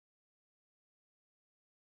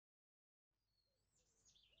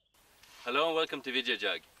Hello and welcome to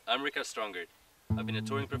Videojug. I'm Rickard Strongard. I've been a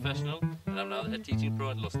touring professional and I'm now the head teaching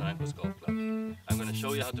pro at Los Naranjos Golf Club. I'm going to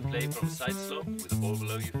show you how to play from a side slope with a ball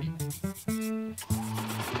below your feet.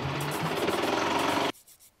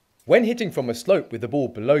 When hitting from a slope with the ball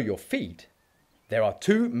below your feet, there are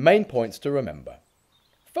two main points to remember.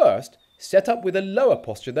 First, set up with a lower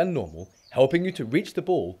posture than normal, helping you to reach the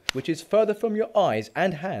ball, which is further from your eyes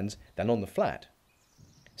and hands than on the flat.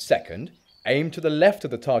 Second, aim to the left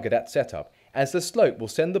of the target at setup, as the slope will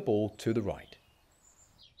send the ball to the right.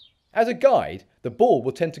 As a guide, the ball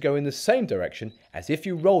will tend to go in the same direction as if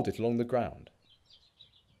you rolled it along the ground.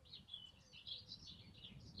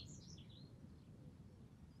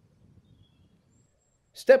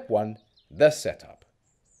 Step 1. The setup.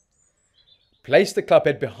 Place the club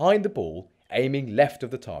head behind the ball, aiming left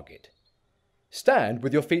of the target. Stand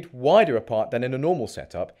with your feet wider apart than in a normal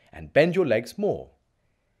setup and bend your legs more.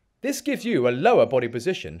 This gives you a lower body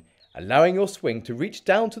position, allowing your swing to reach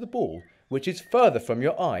down to the ball, which is further from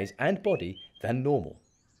your eyes and body than normal.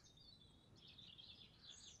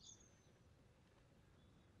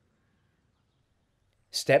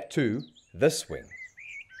 Step 2. The swing.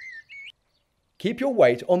 Keep your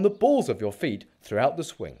weight on the balls of your feet throughout the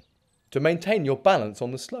swing to maintain your balance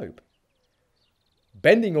on the slope.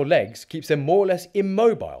 Bending your legs keeps them more or less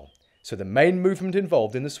immobile, so the main movement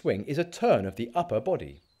involved in the swing is a turn of the upper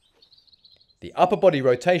body. The upper body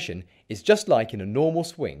rotation is just like in a normal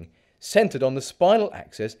swing, centered on the spinal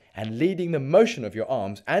axis and leading the motion of your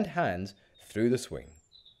arms and hands through the swing.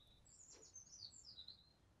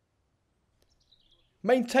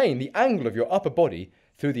 Maintain the angle of your upper body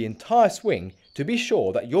through the entire swing to be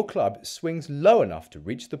sure that your club swings low enough to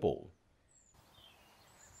reach the ball.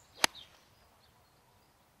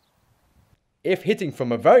 If hitting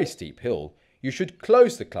from a very steep hill, you should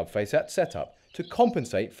close the club face at setup to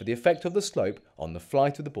compensate for the effect of the slope on the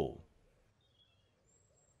flight of the ball.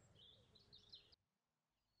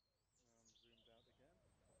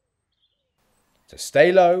 So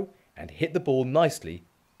stay low and hit the ball nicely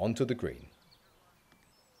onto the green.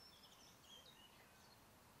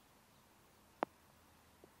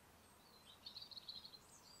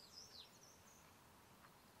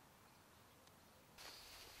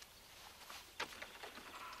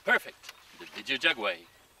 Perfect! The Videojug way.